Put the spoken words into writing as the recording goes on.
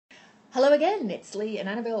Hello again, it's Lee and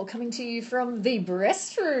Annabelle coming to you from the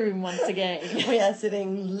breast room once again. We are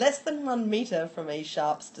sitting less than 1 metre from a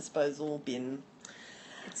Sharps disposal bin.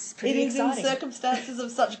 It's pretty exciting. It is in circumstances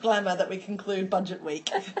of such glamour that we conclude budget week,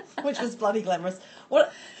 which was bloody glamorous.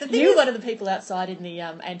 What you were one of the people outside in the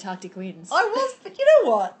Antarctic winds. I was, but you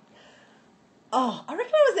know what? Oh, I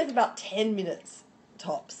reckon I was there for about 10 minutes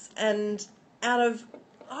tops, and out of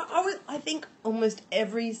I think almost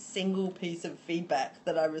every single piece of feedback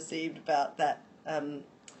that I received about that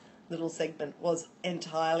little segment was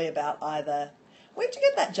entirely about either, where'd you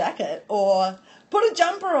get that jacket? Or put a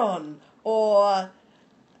jumper on? Or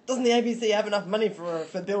doesn't the ABC have enough money for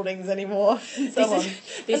buildings anymore? And so on.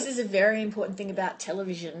 This is a very important thing about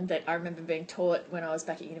television that I remember being taught when I was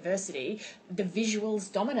back at university. The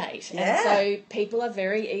visuals dominate. Yeah. And so people are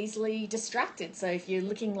very easily distracted. So if you're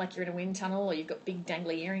looking like you're in a wind tunnel or you've got big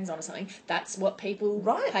dangly earrings on or something, that's what people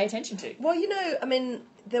pay attention to. Well, you know, I mean,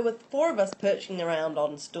 there were 4 of us perching around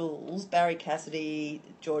on stools, Barry Cassidy,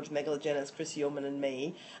 George Megalogenis, Chris Yeoman and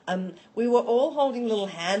me. We were all holding little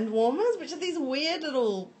hand warmers, which are these weird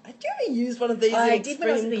little... Did you ever use one of these? I did when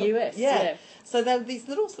I was in the US, yeah. So they're these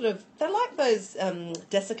little sort of... They're like those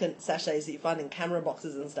desiccant sachets that you find in camera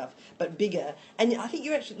boxes and stuff, but bigger. And I think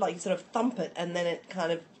you actually, like, sort of thump it and then it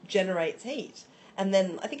kind of generates heat. And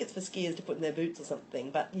then I think it's for skiers to put in their boots or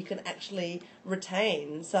something, but you can actually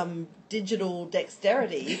retain some digital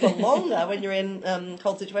dexterity for longer when you're in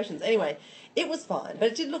cold situations. Anyway, it was fine, but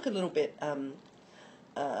it did look a little bit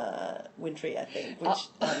wintry, I think, which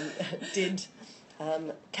did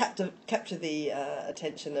capture the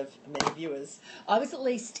attention of many viewers. I was at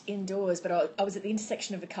least indoors, but I was at the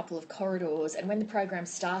intersection of a couple of corridors, and when the program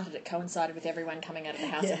started, it coincided with everyone coming out of the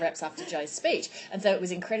House of Reps after Joe's speech, and so it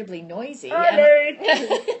was incredibly noisy.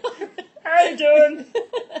 How you doing?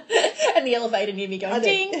 And the elevator near me going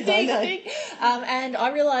ding, ding, ding. And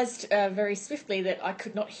I realised very swiftly that I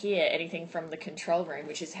could not hear anything from the control room,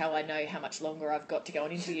 which is how I know how much longer I've got to go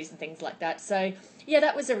on interviews and things like that. So, yeah,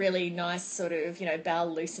 that was a really nice sort of,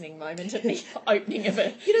 bowel loosening moment at the opening of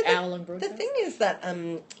an hour-long broadcast. The thing is that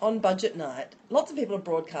on budget night, lots of people are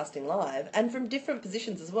broadcasting live, and from different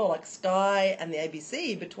positions as well, like Sky and the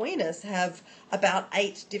ABC between us have about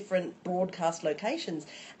 8 different broadcast locations.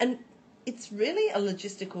 And it's really a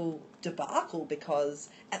logistical debacle because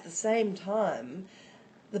at the same time,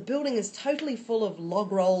 the building is totally full of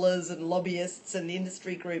log rollers and lobbyists and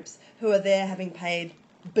industry groups who are there having paid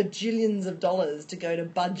bajillions of dollars to go to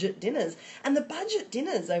budget dinners. And the budget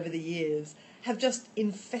dinners over the years have just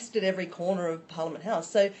infested every corner of Parliament House.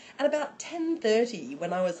 So at about 10:30,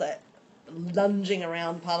 when I was lunging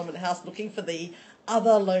around Parliament House looking for the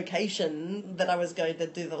other location that I was going to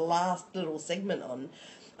do the last little segment on,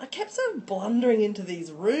 I kept sort of blundering into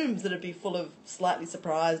these rooms that would be full of slightly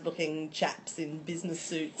surprised-looking chaps in business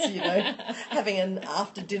suits, having an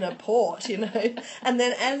after-dinner port, And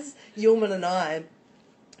then as Yeoman and I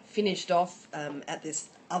finished off at this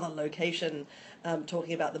other location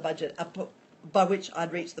talking about the budget, by which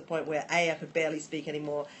I'd reached the point where A, I could barely speak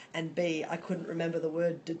anymore, and B, I couldn't remember the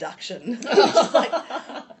word deduction, which is like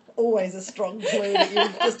always a strong clue that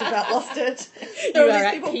you've just about lost it. You are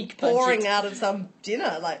these at peak people pouring budget. out of some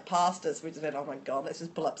dinner, like past us. We just went, oh my God, let's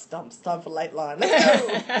just pull up stumps. Time for late line. Let's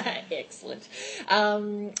go. Excellent.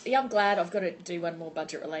 I'm glad I've got to do one more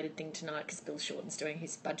budget-related thing tonight because Bill Shorten's doing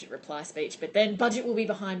his budget reply speech, but then budget will be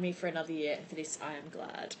behind me for another year. For this, I am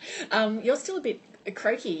glad. You're still a bit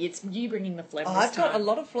croaky. It's you bringing the phlegm this I've time. got a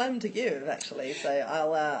lot of phlegm to give, actually, so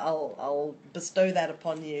I'll bestow that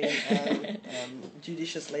upon you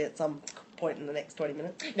judiciously at some point in the next 20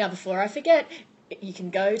 minutes. Now, before I forget, you can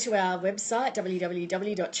go to our website,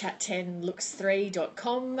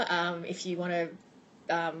 www.chat10looks3.com, if you want to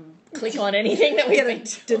click on anything that we've been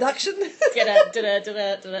deduction. Get a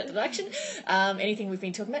deduction. Anything we've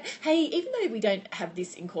been talking about. Hey, even though we don't have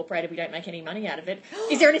this incorporated, we don't make any money out of it.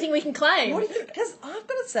 Is there anything we can claim? Because I've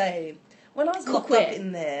got to say, when I was locked up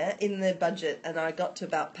in the budget, and I got to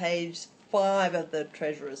about page 5 of the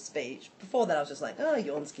Treasurer's speech. Before that, I was just like, oh,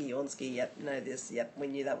 Yawnski, yep, know this, yep, we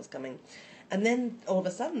knew that was coming. And then all of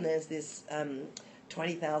a sudden, there's this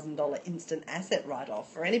 $20,000 instant asset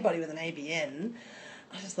write-off for anybody with an ABN.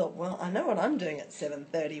 I just thought, well, I know what I'm doing at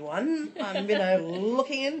 7:31. I'm,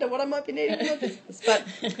 looking into what I might be needing for my business. But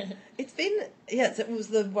it's been, it was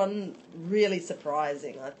the one really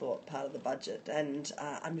surprising, I thought, part of the budget. And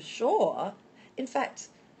I'm sure that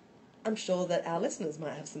our listeners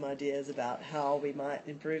might have some ideas about how we might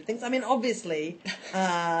improve things. I mean, obviously,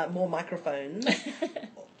 more microphones.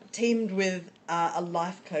 teamed with a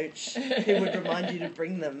life coach who would remind you to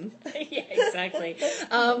bring them. Yeah, exactly.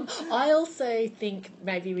 I also think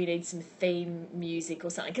maybe we need some theme music or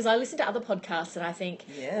something, because I listen to other podcasts and I think,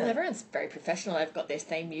 well, everyone's very professional. They've got their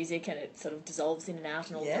theme music and it sort of dissolves in and out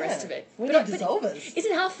and all the rest of it. We need dissolvers.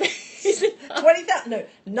 Isn't half...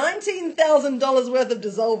 $19,000 worth of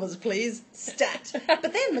dissolvers, please. Stat.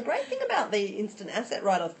 But then the great thing about the instant asset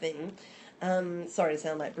write-off thing, sorry to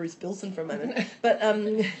sound like Bruce Bilson for a moment, but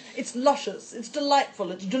it's luscious, it's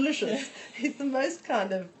delightful, it's delicious. He's the most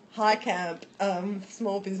kind of high camp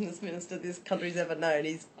small business minister this country's ever known.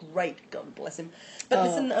 He's great, God bless him. But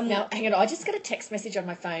listen, now hang on, I just got a text message on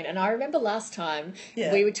my phone, and I remember last time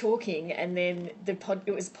we were talking, and then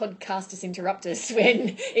it was Podcastus Interruptus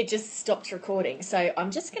when it just stopped recording. So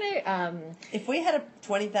I'm just gonna if we had a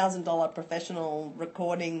 $20,000 professional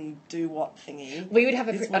recording do what thingy, we would have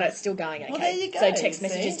a. Oh, no, it's still going. Okay, well, there you go. So text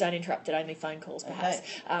messages don't interrupt it, only phone calls perhaps.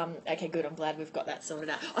 Okay, good. I'm glad we've got that sorted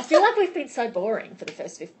out. I feel like we've been so boring for the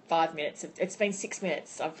first 5 minutes. It's been 6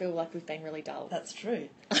 minutes. I feel like we've been really dull. That's true.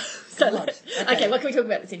 Okay, what can we talk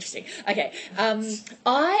about that's interesting? Okay,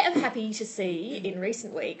 I am happy to see in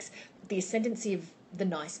recent weeks the ascendancy of the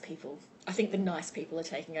nice people. I think the nice people are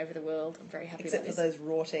taking over the world. I'm very happy Except about for those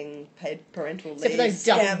rotting paid parental leave Except for those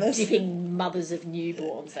scammers. dipping mothers of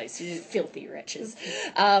newborns, those filthy wretches.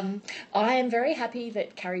 I am very happy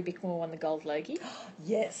that Carrie Bickmore won the Gold Logie.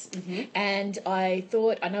 Yes. Mm-hmm. And I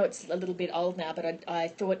know it's a little bit old now, but I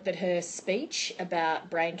thought that her speech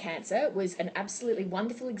about brain cancer was an absolutely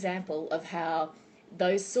wonderful example of how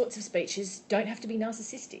those sorts of speeches don't have to be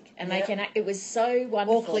narcissistic, and they can. It was so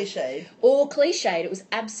wonderful. All cliched. It was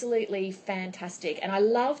absolutely fantastic, and I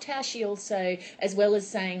loved how she also, as well as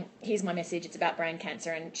saying, "Here's my message. It's about brain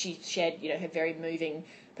cancer," and she shared, her very moving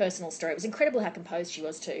personal story. It was incredible how composed she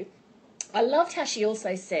was too. I loved how she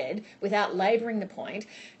also said, without labouring the point,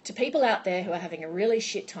 to people out there who are having a really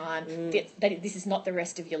shit time, that this is not the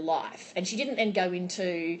rest of your life. And she didn't then go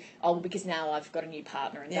into, because now I've got a new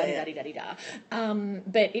partner and da-da-da-da-da.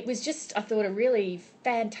 But it was just, I thought, a really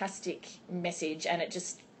fantastic message, and it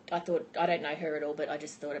just, I thought, I don't know her at all, but I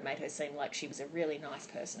just thought it made her seem like she was a really nice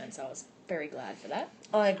person, and so I was very glad for that.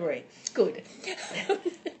 I agree. Good.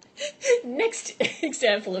 Next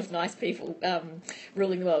example of nice people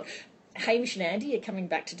ruling the world. Hamish and Andy are coming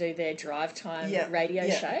back to do their drive time radio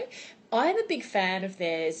show. I'm a big fan of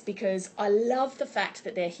theirs because I love the fact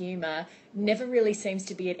that their humour never really seems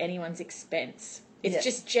to be at anyone's expense. It's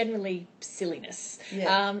just generally silliness.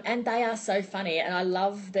 And they are so funny, and I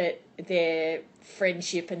love that their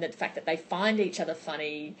friendship and the fact that they find each other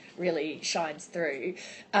funny really shines through.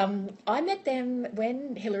 I met them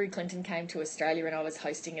when Hillary Clinton came to Australia and I was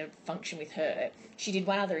hosting a function with her. She did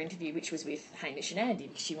one other interview, which was with Hamish and Andy,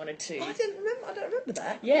 because she wanted to... I don't remember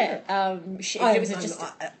that. Yeah. I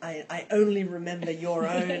only remember your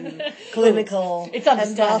own clinical it's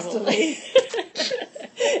understandable. And masterly...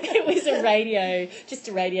 It was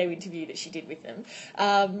a radio interview that she did with them.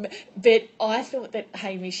 But I thought that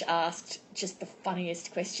Hamish asked just the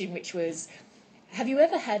funniest question, which was, have you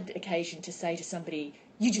ever had occasion to say to somebody,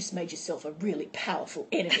 you just made yourself a really powerful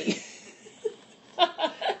enemy?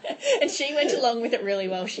 And she went along with it really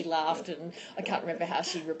well. She laughed, and I can't remember how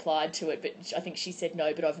she replied to it, but I think she said,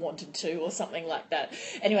 no, but I've wanted to, or something like that.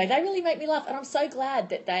 Anyway, they really make me laugh, and I'm so glad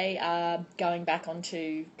that they are going back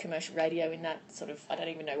onto commercial radio in that sort of, I don't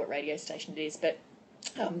even know what radio station it is, but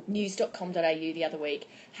news.com.au the other week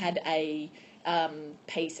had a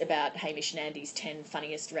piece about Hamish and Andy's 10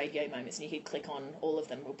 funniest radio moments, and you could click on all of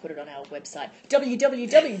them. We'll put it on our website,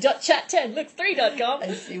 www.chat10looks3.com.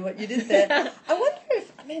 I see what you did there. I wonder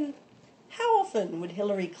if, how often would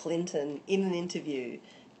Hillary Clinton, in an interview,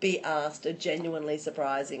 be asked a genuinely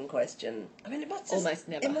surprising question? It must just... Almost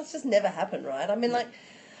never. It must just never happen, right? I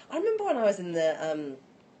remember when I was in the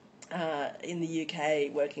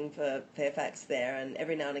UK working for Fairfax there, and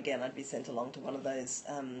every now and again I'd be sent along to one of those,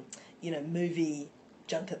 movie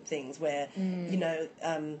junket things where,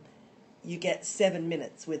 you get 7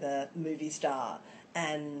 minutes with a movie star,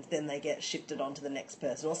 and then they get shifted on to the next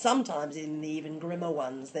person. Or sometimes in the even grimmer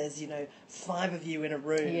ones, there's, 5 of you in a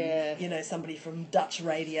room. Yeah. Somebody from Dutch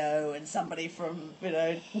radio and somebody from,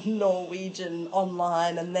 Norwegian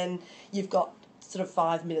online, and then you've got sort of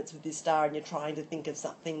 5 minutes with this star and you're trying to think of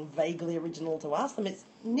something vaguely original to ask them. It's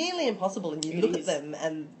nearly impossible, and you look at them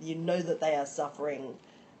and you know that they are suffering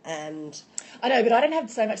And I know, but I don't have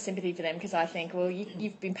so much sympathy for them because I think, well,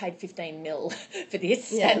 you've been paid 15 mil for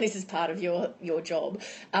this, and this is part of your job.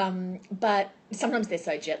 But sometimes they're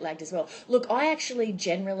so jet lagged as well. Look, I actually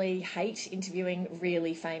generally hate interviewing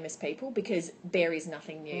really famous people because there is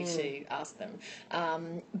nothing new to ask them.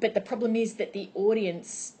 But the problem is that the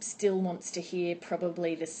audience still wants to hear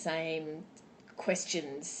probably the same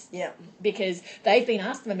questions, because they've been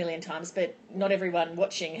asked them a million times, but not everyone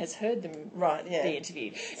watching has heard them be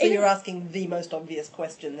interviewed. So you're asking the most obvious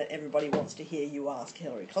question that everybody wants to hear you ask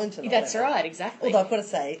Hillary Clinton. That's right, exactly. Although I've got to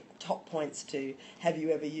say, top points to have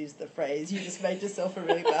you ever used the phrase, you just made yourself a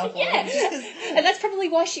really powerful And that's probably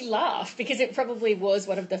why she laughed, because it probably was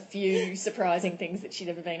one of the few surprising things that she'd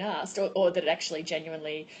ever been asked, or that it actually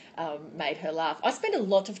genuinely made her laugh. I spend a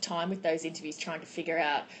lot of time with those interviews trying to figure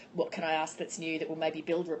out what can I ask that's new that will maybe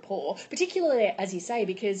build rapport, particularly, as you say,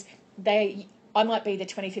 because I might be the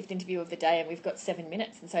 25th interview of the day and we've got 7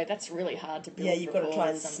 minutes, and so that's really hard to build rapport. Yeah, you've got to try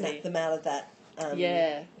and snap them out of that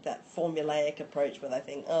that formulaic approach where they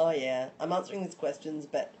think, I'm answering these questions,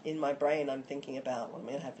 but in my brain I'm thinking about what I'm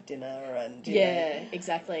going to have for dinner. And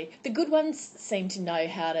exactly. The good ones seem to know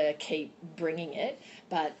how to keep bringing it,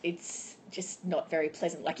 but it's just not very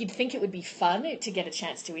pleasant. Like, you'd think it would be fun to get a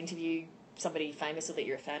chance to interview somebody famous or that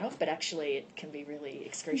you're a fan of, but actually it can be really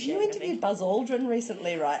excruciating. You interviewed Buzz Aldrin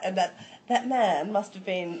recently, right? And that man must have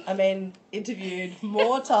been, interviewed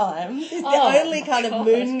more times. He's the only kind of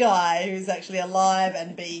moon guy who's actually alive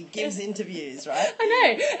and gives interviews, right? I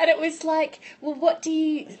know. And it was like, well,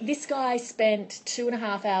 this guy spent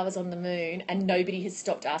 2.5 hours on the moon and nobody has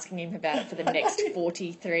stopped asking him about it for the next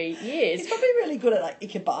 43 years. He's probably really good at, like,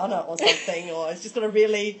 Ikebana or something, or he's just got a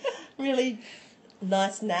really, really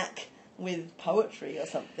nice knack with poetry or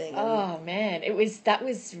something. Oh man, that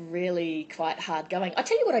was really quite hard going. I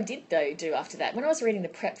tell you what I did though do after that. When I was reading the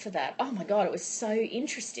prep for that, oh my god, it was so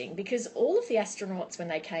interesting because all of the astronauts when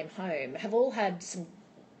they came home have all had some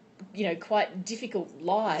quite difficult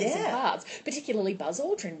lives and paths, particularly Buzz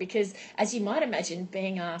Aldrin, because as you might imagine,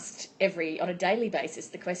 being asked on a daily basis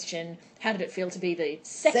the question, how did it feel to be the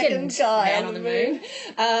second guy man on the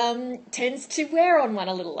moon, tends to wear on one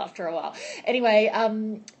a little after a while. Anyway,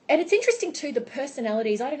 and it's interesting too, the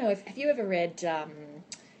personalities. I don't know, have you ever read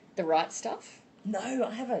The Right Stuff? No,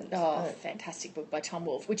 I haven't. Oh, fantastic book by Tom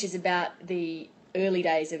Wolfe, which is about the early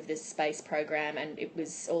days of the space program, and it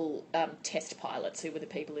was all test pilots who were the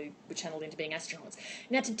people who were channeled into being astronauts.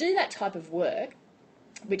 Now, to do that type of work,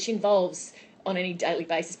 which involves on any daily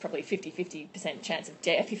basis probably 50% chance of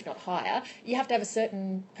death, if not higher, you have to have a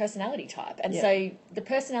certain personality type. And so the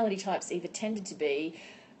personality types either tended to be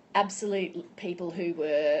absolute people who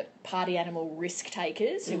were party animal risk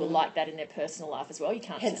takers, who were like that in their personal life as well. You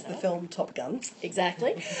can't hence the film Top Gun.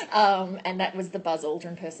 Exactly. And that was the Buzz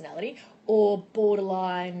Aldrin personality. Or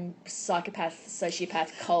borderline psychopath,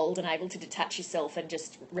 sociopath, cold and able to detach yourself and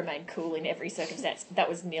just remain cool in every circumstance. That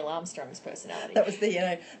was Neil Armstrong's personality. That was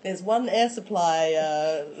there's one air supply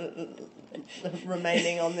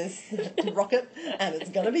remaining on this rocket, and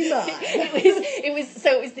it's going to be mine. It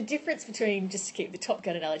was the difference between, just to keep the Top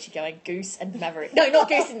Gun analogy going, Goose and Maverick. No, not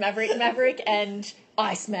Goose and Maverick. Maverick and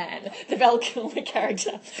Iceman, the Val Kilmer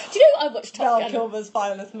character. Do you know I watched Top Gun? Val Kilmer's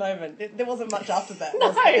finest moment. There wasn't much after that. No.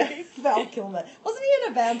 Was there? Val Kilmer. Wasn't he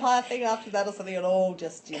in a vampire thing after that or something at all?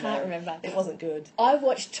 Just, Can't remember. It wasn't good. I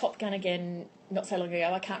watched Top Gun again not so long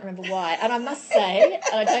ago. I can't remember why. And I must say,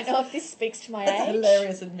 and I don't know if this speaks to my age. That's a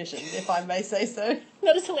hilarious admission, if I may say so.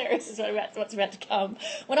 Not as hilarious as what's about to come.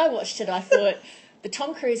 When I watched it, I thought the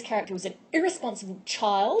Tom Cruise character was an irresponsible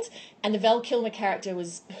child, and the Val Kilmer character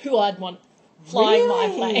was who I'd want flying my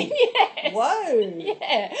plane. Yes. Whoa.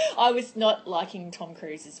 Yeah. I was not liking Tom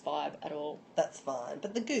Cruise's vibe at all. That's fine.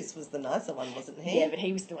 But the Goose was the nicer one, wasn't he? Yeah, but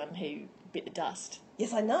he was the one who bit the dust.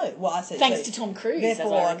 Yes, I know. Well, I said thanks to Tom Cruise.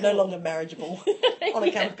 Therefore, no longer marriageable on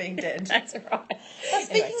account of being dead. That's right.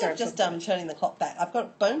 Speaking of just turning the clock back, I've got a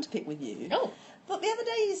bone to pick with you. Oh. But the other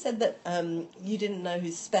day you said that you didn't know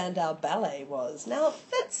who Spandau Ballet was. Now,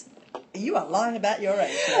 you are lying about your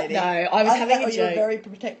age, lady. No, I was having a joke. You were very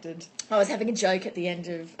protected. I was having a joke at the end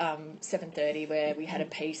of 7:30 where we had a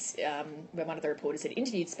piece where one of the reporters had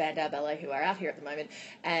interviewed Spandau Ballet, who are out here at the moment,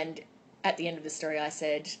 and at the end of the story I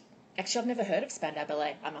said, actually, I've never heard of Spandau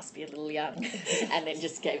Ballet. I must be a little young. And then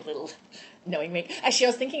just gave a little knowing wink. Actually, I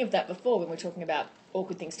was thinking of that before when we were talking about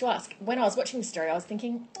awkward things to ask. When I was watching the story, I was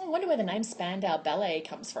thinking, I wonder where the name Spandau Ballet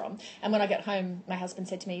comes from. And when I got home, my husband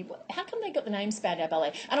said to me, how come they got the name Spandau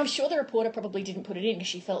Ballet? And I'm sure the reporter probably didn't put it in because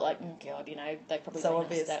she felt like, oh, God, they probably so didn't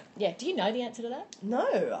obvious. That. Yeah, do you know the answer to that?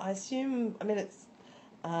 No, I assume, it's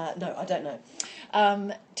No, I don't know.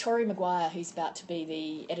 Tori Maguire, who's about to be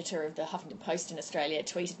the editor of the Huffington Post in Australia,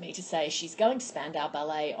 tweeted me to say she's going to Spandau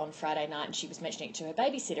Ballet on Friday night, and she was mentioning it to her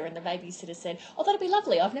babysitter, and the babysitter said, "Oh, that'll be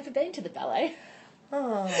lovely. I've never been to the ballet."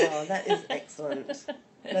 Oh, that is excellent.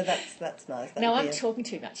 No, that's nice. Now I'm talking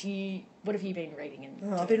too much. What have you been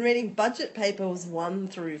reading? I've been reading budget papers 1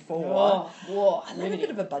 through 4. I love a bit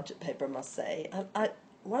of a budget paper, I must say.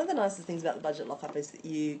 One of the nicest things about the budget lockup is that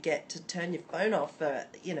you get to turn your phone off for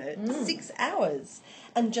 6 hours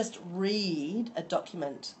and just read a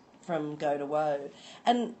document from go to woe.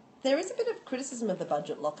 And there is a bit of criticism of the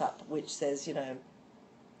budget lockup, which says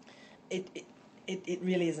it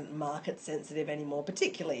really isn't market sensitive anymore,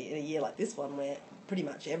 particularly in a year like this one where pretty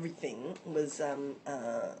much everything was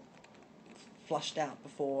flushed out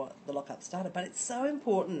before the lockup started. But it's so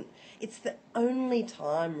important. It's the only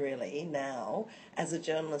time really now as a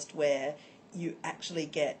journalist where you actually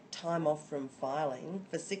get time off from filing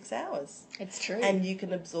for 6 hours. It's true. And you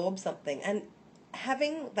can absorb something. And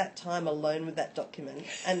having that time alone with that document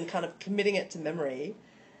and kind of committing it to memory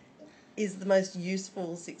is the most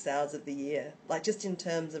useful 6 hours of the year. Like, just in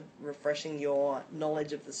terms of refreshing your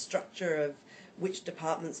knowledge of the structure of which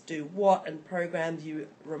departments do what and programs. You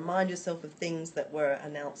remind yourself of things that were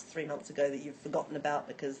announced 3 months ago that you've forgotten about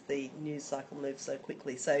because the news cycle moves so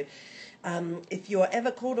quickly. So if you're ever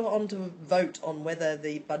called on to vote on whether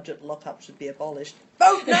the budget lockup should be abolished,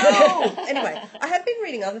 vote no! Anyway, I have been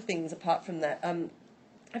reading other things apart from that.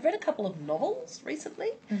 I've read a couple of novels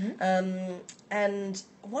recently, and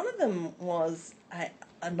one of them was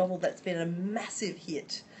a novel that's been a massive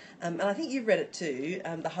hit. And I think you've read it too,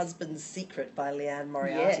 The Husband's Secret by Leanne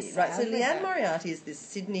Moriarty. Yes, right. So Leanne Moriarty is this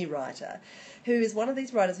Sydney writer who is one of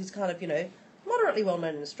these writers who's kind of, moderately well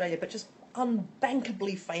known in Australia, but just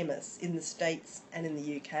unbankably famous in the States and in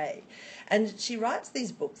the UK. And she writes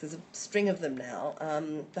these books. There's a string of them now.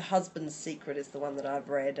 The Husband's Secret is the one that I've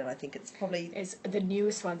read, and I think it's probably... The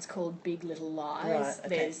newest one's called Big Little Lies. Right,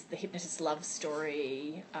 okay. There's The Hypnotist's Love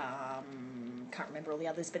Story. Can't remember all the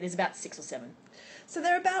others, but there's about 6 or 7. So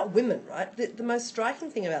they're about women, right? The most striking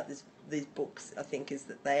thing about these books, I think, is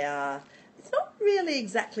that they are... It's not really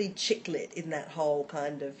exactly chick lit in that whole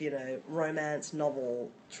kind of, romance novel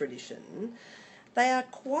tradition. They are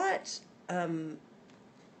quite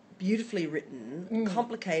beautifully written,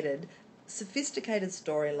 complicated, sophisticated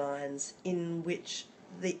storylines in which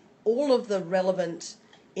all of the relevant,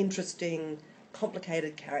 interesting,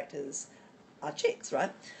 complicated characters are chicks,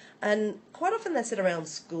 right? And quite often they're set around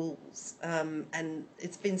schools, and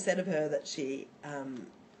it's been said of her that she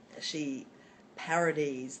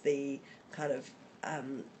parodies the kind of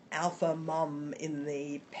alpha mum in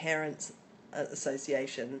the Parents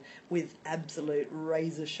Association with absolute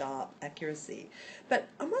razor-sharp accuracy. But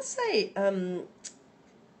I must say,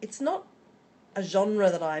 it's not a genre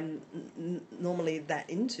that I'm normally that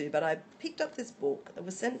into, but I picked up this book. It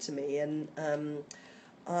was sent to me, and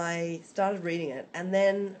I started reading it and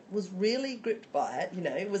then was really gripped by it.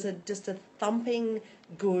 It was just a thumping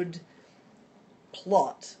good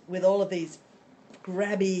plot with all of these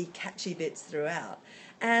grabby, catchy bits throughout.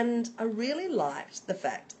 And I really liked the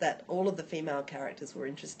fact that all of the female characters were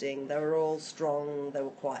interesting. They were all strong. They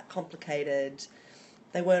were quite complicated.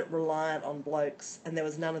 They weren't reliant on blokes, and there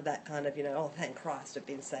was none of that kind of, oh, thank Christ, I've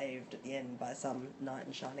been saved at the end by some knight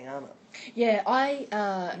in shining armour. Yeah, I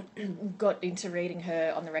got into reading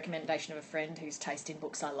her on the recommendation of a friend whose taste in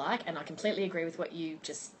books I like, and I completely agree with what you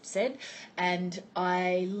just said. And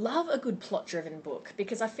I love a good plot-driven book,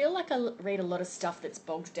 because I feel like I read a lot of stuff that's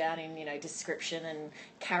bogged down in, description and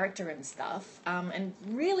character and stuff. And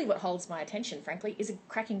really what holds my attention, frankly, is a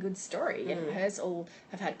cracking good story, and hers all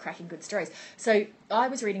have had cracking good stories. So I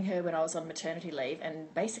was reading her when I was on maternity leave,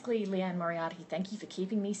 and basically, Leanne Moriarty, thank you for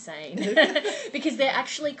keeping me sane, because they're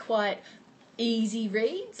actually quite easy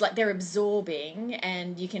reads. Like, they're absorbing,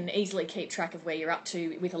 and you can easily keep track of where you're up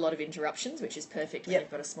to with a lot of interruptions, which is perfect when you've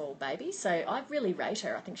got a small baby. So I really rate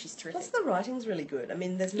her. I think she's terrific. Plus, the writing's really good. I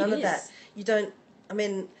mean, there's none of that. You don't... I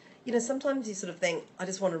mean, sometimes you sort of think, I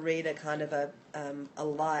just want to read a kind of a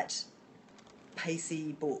light,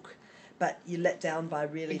 pacey book, but you're let down by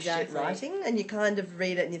really shit writing, and you kind of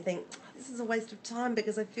read it and you think, oh, this is a waste of time,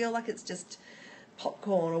 because I feel like it's just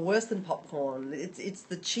popcorn, or worse than popcorn. It's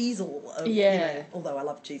the cheesel of, although I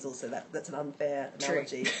love cheesel, so that's an unfair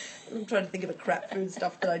analogy. I'm trying to think of a crap food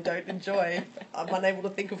stuff that I don't enjoy. I'm unable to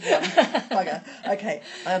think of one. Bugger. Okay,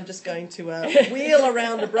 I'm just going to wheel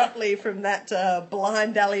around abruptly from that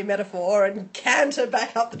blind alley metaphor and canter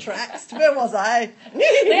back up the tracks. Where was I?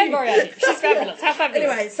 Leanne Moriarty. She's fabulous. How fabulous.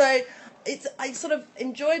 Anyway, so I sort of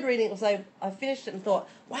enjoyed reading it because I finished it and thought,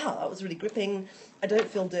 wow, that was really gripping. I don't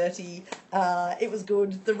feel dirty. It was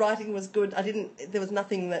good. The writing was good. There was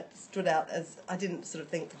nothing that stood out as, I didn't sort of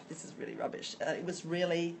think, oh, this is really rubbish. It was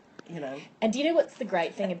really, And do you know what's the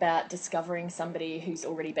great thing about discovering somebody who's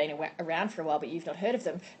already been around for a while but you've not heard of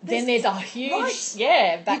them? Then there's a huge,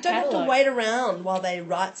 back you don't have to wait around while they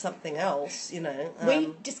write something else,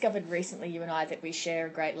 We discovered recently, you and I, that we share a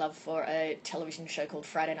great love for a television show called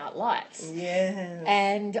Friday Night Lights. Yes.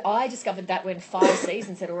 And I discovered that when 5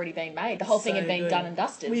 seasons had already been made. The whole thing had been done and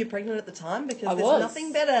dusted. Were you pregnant at the time? Because I there's was.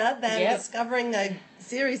 nothing better than discovering a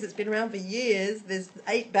series that's been around for years. There's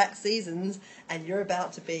 8 back seasons, and you're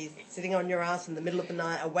about to be sitting on your ass in the middle of the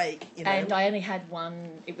night awake, And I only had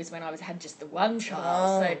one. It was when I had just the one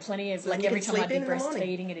child, so plenty of, like, every time I'd be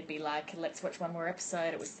breastfeeding, it'd be like, let's watch one more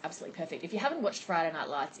episode. It was absolutely perfect. If you haven't watched Friday Night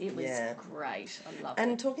Lights, it was great. I loved it.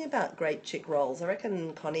 And talking about great chick roles, I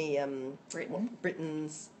reckon Connie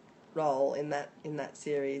Britton's role in that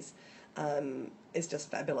series is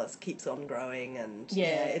just fabulous. Keeps on growing, and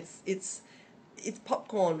it's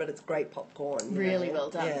popcorn, but it's great popcorn. Really well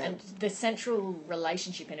done. And the central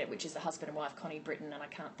relationship in it, which is the husband and wife, Connie Britton, and I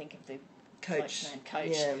can't think of the Coach. name.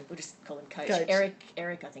 Coach. Yeah. We'll just call him Coach.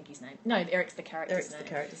 Eric, I think his name. No, Eric's the character's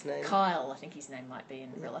name. Kyle, I think his name might be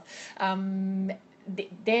in real life.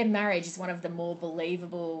 Their marriage is one of the more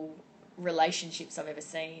believable relationships I've ever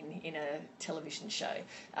seen in a television show.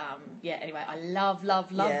 Anyway, I love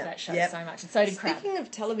that show so much, and so did Crab. Speaking of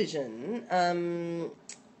television,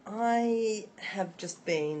 I have just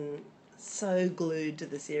been so glued to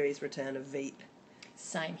the series Return of Veep.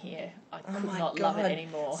 Same here. I could not love it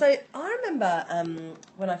anymore. So I remember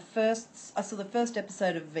when I saw the first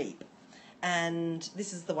episode of Veep, and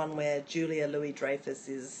this is the one where Julia Louis-Dreyfus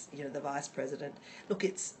is, the vice president. Look,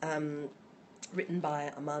 it's written by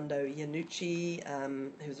Armando Iannucci,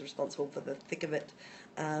 who's responsible for the thick of it.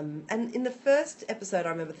 And in the first episode, I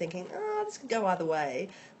remember thinking, this could go either way.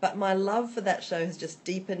 But my love for that show has just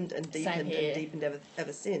deepened and deepened and deepened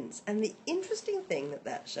ever since. And the interesting thing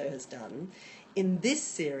that show has done in this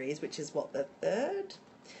series, which is the third,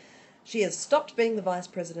 she has stopped being the vice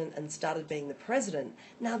president and started being the president.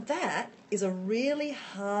 Now that is a really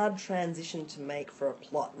hard transition to make for a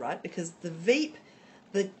plot, right? Because the Veep,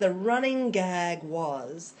 the running gag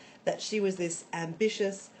was that she was this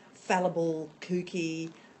ambitious, fallible,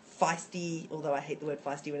 kooky, feisty, although I hate the word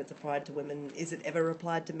feisty when it's applied to women. Is it ever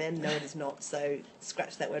applied to men? No, it is not. So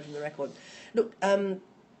scratch that word from the record. Look,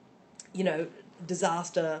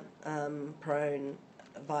 disaster prone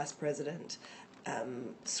vice president,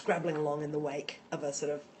 scrabbling along in the wake of a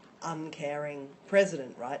sort of uncaring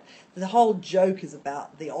president, right? The whole joke is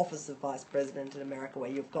about the office of vice president in America,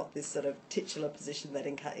 where you've got this sort of titular position that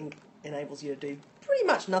enables you to do pretty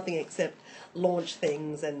much nothing except launch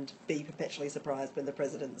things and be perpetually surprised when the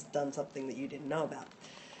president's done something that you didn't know about.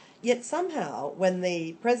 Yet somehow, when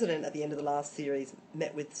the president at the end of the last series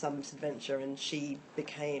met with some misadventure and she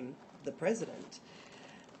became the president,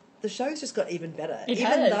 the show's just got even better.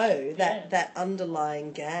 Even though that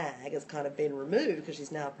underlying gag has kind of been removed because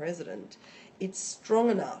she's now president, it's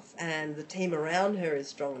strong enough, and the team around her is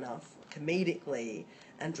strong enough comedically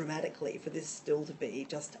and dramatically for this still to be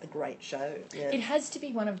just a great show. Yeah. It has to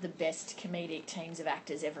be one of the best comedic teams of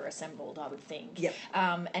actors ever assembled, I would think. Yep.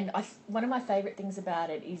 And one of my favourite things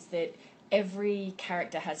about it is that every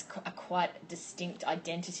character has a quite distinct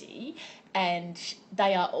identity, and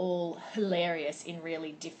they are all hilarious in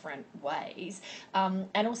really different ways. And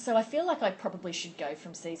also, I feel like I probably should go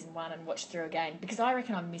from season 1 and watch through again, because I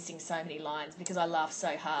reckon I'm missing so many lines because I laugh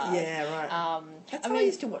so hard. Yeah, right. That's how I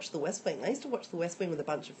used to watch The West Wing. I used to watch The West Wing with a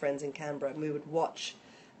bunch of friends in Canberra, and we would watch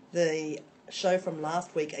the show from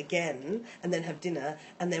last week again, and then have dinner,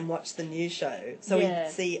 and then watch the new show. So we'd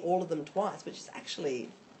see all of them twice, which is actually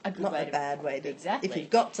not a bad way to... Exactly. If you've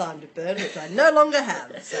got time to burn, which I no longer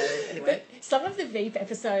have. So, anyway. But some of the Veep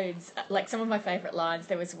episodes, like some of my favourite lines,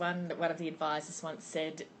 there was one that one of the advisors once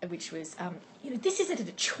said, which was, this isn't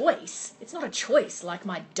a choice. It's not a choice like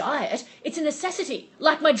my diet. It's a necessity,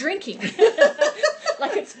 like my drinking.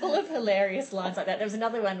 Like, it's full of hilarious lines like that. There was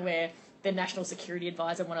another one where the National Security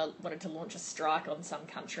Advisor wanted to launch a strike on some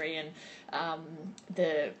country, and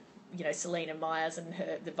Selena Myers and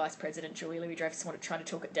the Vice President, Julia Louis-Dreyfus, trying to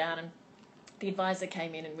talk it down, and the advisor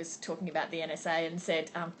came in and was talking about the NSA and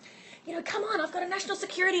said, come on, I've got a National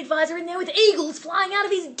Security Advisor in there with eagles flying out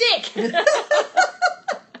of his dick.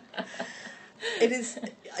 It is,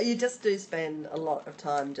 you just do spend a lot of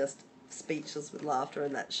time just speechless with laughter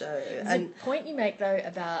in that show. The point you make, though,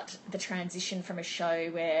 about the transition from a show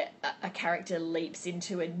where a character leaps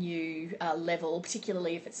into a new level,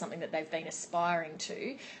 particularly if it's something that they've been aspiring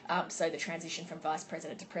to, so the transition from vice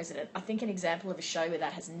president to president, I think an example of a show where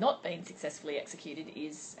that has not been successfully executed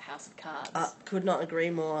is House of Cards. Could not agree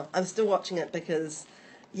more. I'm still watching it because,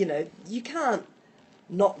 you can't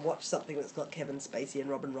not watch something that's got Kevin Spacey and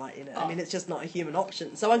Robin Wright in it. I mean, it's just not a human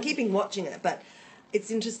option. So I'm keeping watching it, but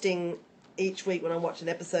it's interesting each week when I watch an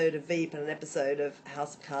episode of Veep and an episode of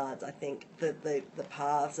House of Cards, I think the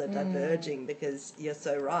paths are diverging because you're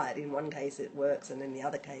so right. In one case it works and in the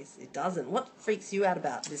other case it doesn't. What freaks you out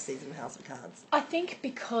about this season of House of Cards? I think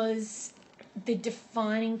because the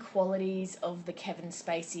defining qualities of the Kevin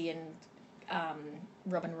Spacey and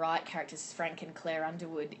Robin Wright characters, Frank and Claire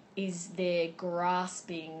Underwood, is their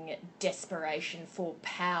grasping desperation for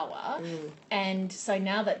power. And so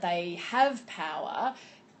now that they have power,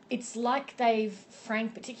 it's like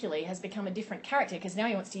Frank particularly has become a different character because now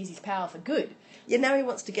he wants to use his power for good. Yeah, now he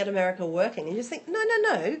wants to get America working. And you just think,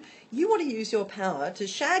 no. You want to use your power to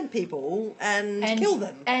shag people and kill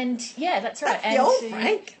them. And, yeah, that's right. That's the old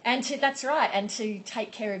Frank. That's right. And to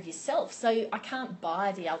take care of yourself. So I can't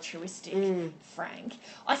buy the altruistic Frank.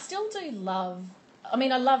 I still do love... I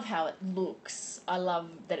mean, I love how it looks. I love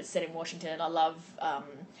that it's set in Washington. I love...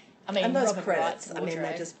 and those Robin credits, Wright's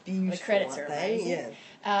they're just beautiful. The credits are amazing. Yeah.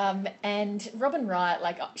 And Robin Wright,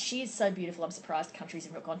 she is so beautiful. I'm surprised countries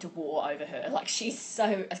have not gone to war over her. She's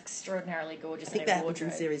so extraordinarily gorgeous. I think that happens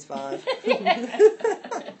in Series 5.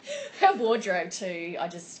 Her wardrobe too, I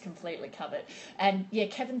just completely covet. And yeah,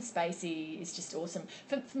 Kevin Spacey is just awesome.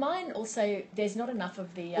 For mine also, there's not enough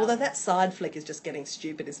of the... Although that side flick is just getting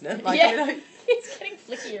stupid, isn't it? It's getting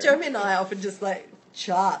flickier. Joey and I often just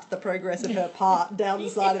chart the progress of her part down the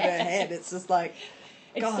side of her head. It's just like...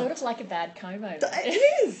 It's sort of like a bad comb over.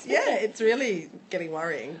 It is, yeah. It's really getting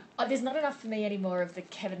worrying. There's not enough for me anymore of the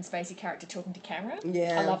Kevin Spacey character talking to camera.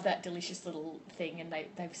 Yeah. I love that delicious little thing, and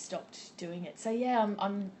they've stopped doing it. So yeah,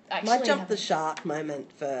 I'm actually... My jump the shark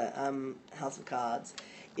moment for House of Cards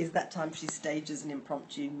is that time she stages an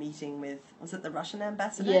impromptu meeting with, was it the Russian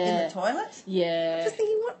ambassador in the toilet? Yeah. I'm just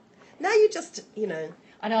thinking, what? Now you just,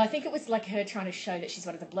 I know, I think it was like her trying to show that she's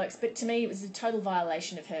one of the blokes, but to me it was a total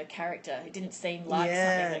violation of her character. It didn't seem like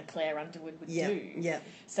something that Claire Underwood would do. Yeah.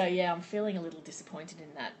 So yeah, I'm feeling a little disappointed in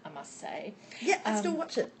that, I must say. Yeah, I still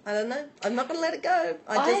watch it. I don't know. I'm not going to let it go.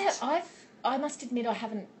 I must admit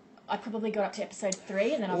I probably got up to episode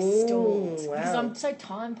 3 and then I've stalled. Wow. Because I'm so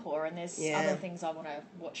time poor and there's other things I want to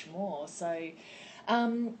watch more. So...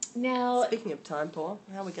 now, speaking of time, Paul,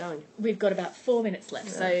 how are we going? We've got about 4 minutes left,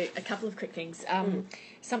 so a couple of quick things.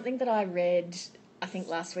 Something that I read, I think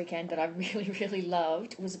last weekend, that I really, really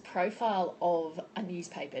loved was a profile of a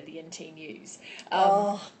newspaper, the NT News.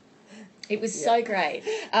 It was so great.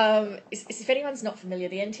 If anyone's not familiar,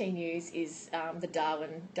 the NT News is the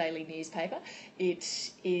Darwin daily newspaper.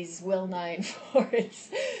 It is well known for its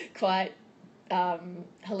quite...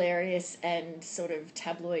 hilarious and sort of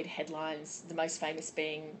tabloid headlines, the most famous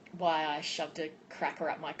being why I shoved a cracker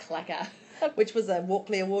up my clacker. Which was a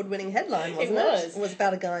Walkley Award-winning headline, wasn't it? It was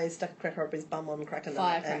about a guy who stuck a cracker up his bum on cracker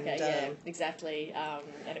night. Firecracker, yeah, exactly.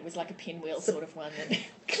 And it was like a pinwheel sort of one.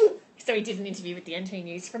 So he did an interview with the NT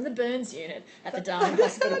News from the burns unit at the Darwin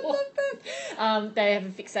Hospital. They have a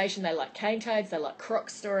fixation. They like cane toads. They like croc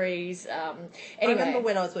stories. Anyway. I remember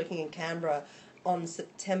when I was working in Canberra on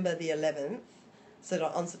September the 11th, so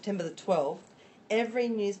on September the 12th, every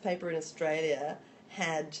newspaper in Australia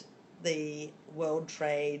had the World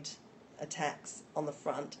Trade attacks on the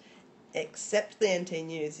front, except the NT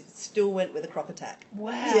News. It still went with a croc attack.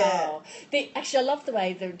 Wow. Yeah. Actually, I love the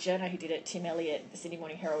way the journo who did it, Tim Elliott, the Sydney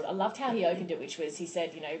Morning Herald, I loved how he opened it, which was, he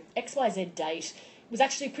said, XYZ date was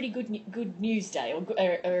actually a pretty good news day, or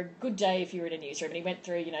a good day if you were in a newsroom. And he went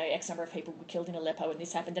through, X number of people were killed in Aleppo and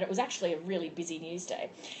this happened, and it was actually a really busy news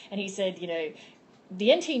day. And he said,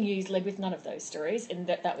 the NT News led with none of those stories, and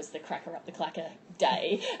that was the cracker up the clacker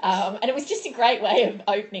day. And it was just a great way of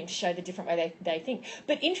opening to show the different way they think.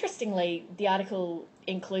 But interestingly, the article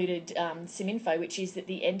included some info, which is that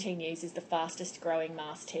the NT News is the fastest growing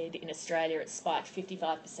masthead in Australia. It spiked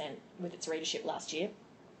 55% with its readership last year.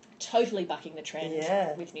 Totally bucking the trend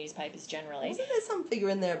with newspapers generally. Wasn't there some figure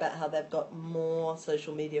in there about how they've got more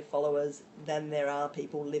social media followers than there are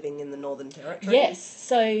people living in the Northern Territory? Yes.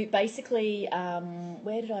 So basically,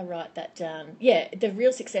 where did I write that down? Yeah, the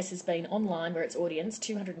real success has been online, where its audience,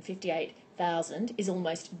 258,000 8,000 is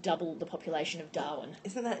almost double the population of Darwin.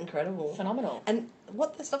 Isn't that incredible? Phenomenal. And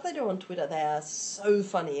what the stuff they do on Twitter, they are so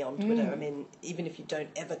funny on Twitter. I mean, even if you don't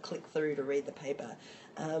ever click through to read the paper,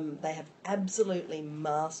 they have absolutely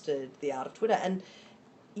mastered the art of Twitter. And,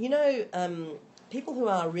 you know, people who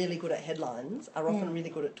are really good at headlines are often really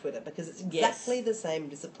good at Twitter because it's exactly the same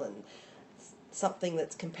discipline. Something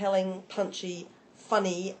that's compelling, punchy,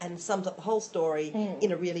 funny, and sums up the whole story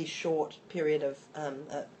in a really short period of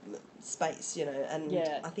space, you know. And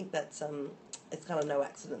I think that's it's kind of no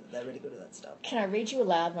accident that they're really good at that stuff. Can I read you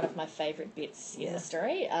aloud one of my favourite bits in the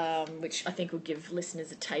story, which I think will give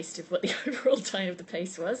listeners a taste of what the overall tone of the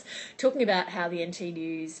piece was, talking about how the NT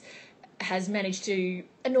News has managed to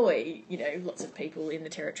annoy, you know, lots of people in the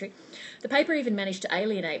territory. The paper even managed to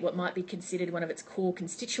alienate what might be considered one of its core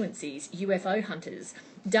constituencies, UFO hunters.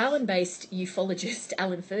 Darwin-based ufologist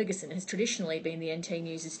Alan Ferguson has traditionally been the NT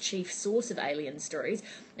News' chief source of alien stories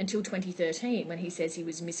until 2013, when he says he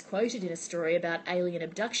was misquoted in a story about alien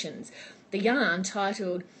abductions. The yarn,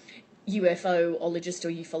 titled UFOologist or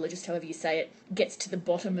ufologist, however you say it, gets to the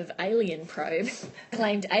bottom of alien probe,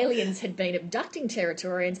 claimed aliens had been abducting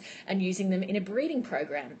Territorians and using them in a breeding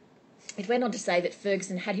program. It went on to say that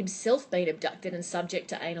Ferguson had himself been abducted and subject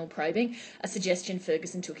to anal probing, a suggestion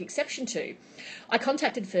Ferguson took exception to. I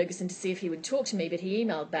contacted Ferguson to see if he would talk to me, but he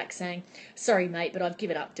emailed back saying, "Sorry mate, but I've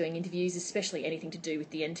given up doing interviews, especially anything to do with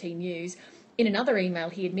the NT News." In another email,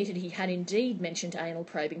 he admitted he had indeed mentioned anal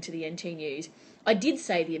probing to the NT News. "I did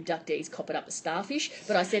say the abductees cop it up a starfish,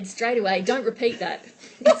 but I said straight away, don't repeat that."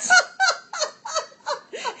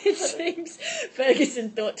 It seems Ferguson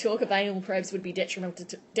thought talk of anal probes would be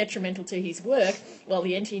detrimental to his work, while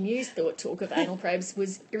the NT News thought talk of anal probes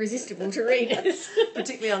was irresistible to readers.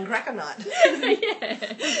 Particularly on Cracker Night. Yeah.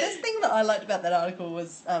 The best thing that I liked about that article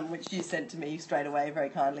was, which you sent to me straight away, very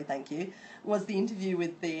kindly, thank you, was the interview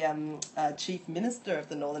with the Chief Minister of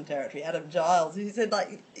the Northern Territory, Adam Giles, who said,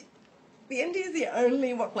 like, the NT is the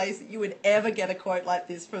only place that you would ever get a quote like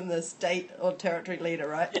this from the state or territory leader,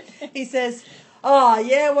 right? He says, "Oh,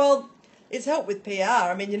 yeah, well, it's helped with PR.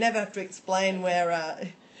 I mean, you never have to explain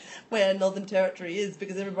where Northern Territory is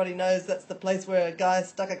because everybody knows that's the place where a guy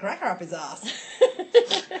stuck a cracker up his ass."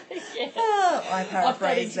 I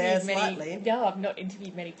paraphrase there slightly. No, I've not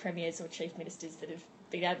interviewed many premiers or chief ministers that have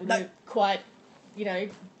been able to quite, you know,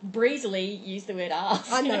 breezily use the word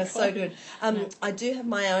arse. I know, it's so good. I do have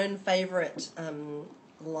my own favourite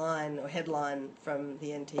line or headline from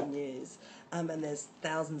the NT News, and there's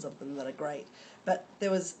thousands of them that are great. But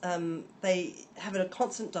there was, they have a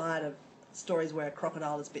constant diet of stories where a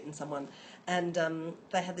crocodile has bitten someone, and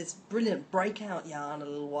they had this brilliant breakout yarn a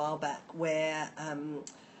little while back where,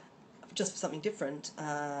 just for something different,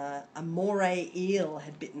 a moray eel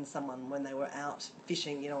had bitten someone when they were out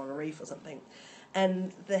fishing, you know, on a reef or something.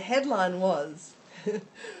 And the headline was,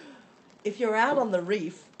 "If you're out on the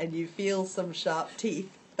reef and you feel some sharp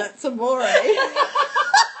teeth, that's a moray."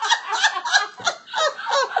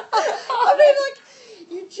 I mean, like,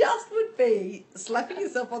 you just would be slapping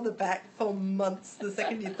yourself on the back for months the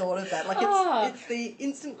second you thought of that. Like, it's the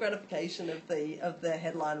instant gratification of the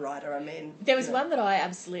headline writer. I mean, there was one that I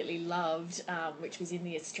absolutely loved, which was in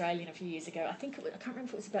the Australian a few years ago. I can't remember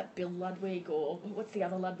if it was about Bill Ludwig or what's the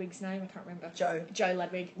other Ludwig's name? I can't remember. Joe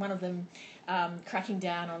Ludwig. One of them cracking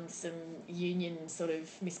down on some union sort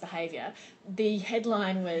of misbehaviour. The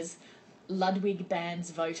headline was "Ludwig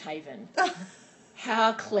bans Vote Haven."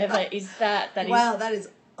 How clever is that? Wow, that is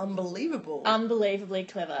unbelievable. Unbelievably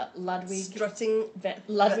clever. Ludwig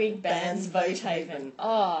bans Vote Haven.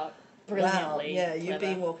 Oh, brilliantly. Wow, yeah, you're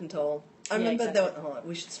being walking tall. I remember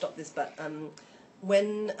we should stop this, but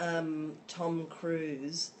when Tom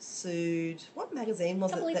Cruise sued, what magazine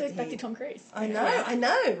was it? I believe it was back to Tom Cruise. I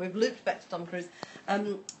know. We've looped back to Tom Cruise.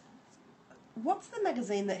 What's the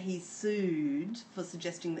magazine that he sued for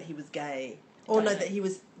suggesting that he was gay? Or no, that he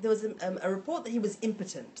was. There was a report that he was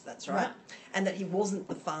impotent. That's right, and that he wasn't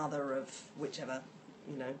the father of whichever,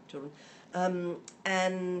 you know, children,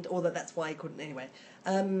 or that's why he couldn't anyway.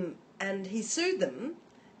 And he sued them,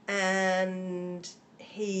 and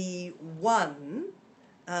he won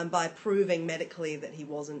by proving medically that he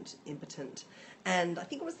wasn't impotent. And I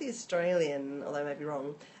think it was the Australian, although I may be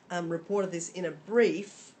wrong, reported this in a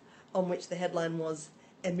brief on which the headline was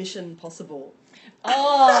 "Emission Possible."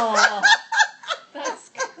 Oh. That's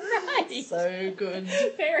great. So good.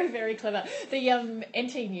 Very, very clever. The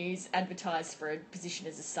NT News advertised for a position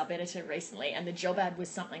as a sub-editor recently, and the job ad was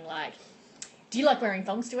something like, "Do you like wearing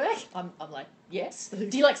thongs to work?" I'm like, "Yes."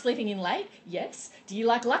 "Do you like sleeping in late?" "Yes." "Do you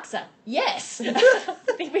like laksa?" "Yes." "I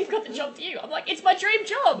think we've got the job for you." I'm like, "It's my dream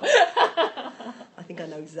job." I think think I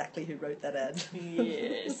know exactly who wrote that ad.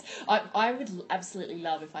 Yes. I would absolutely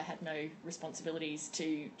love if I had no responsibilities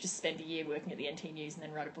to just spend a year working at the NT News and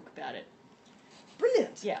then write a book about it.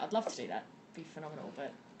 Brilliant. Yeah, I'd love to do that. It'd be phenomenal,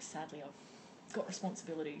 but sadly I've got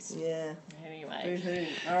responsibilities. Yeah. Anyway. Boo-hoo.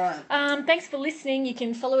 All right. Thanks for listening. You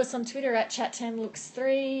can follow us on Twitter at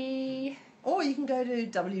Chat10Looks3. Or you can go to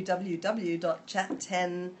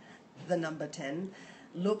www.chat10, the number 10,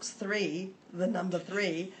 looks3, the number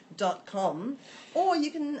 3.com. Or you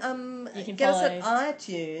can get us at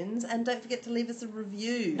iTunes, and don't forget to leave us a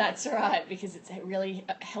review. That's right, because it really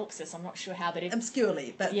helps us. I'm not sure how, but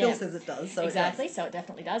obscurely, but Phil says it does. So exactly, it does. So it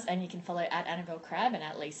definitely does. And you can follow at Annabelle Crabb and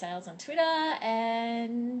at Lee Sales on Twitter,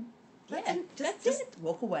 and That's it. Just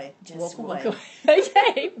walk away. Just walk away.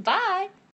 Okay, bye.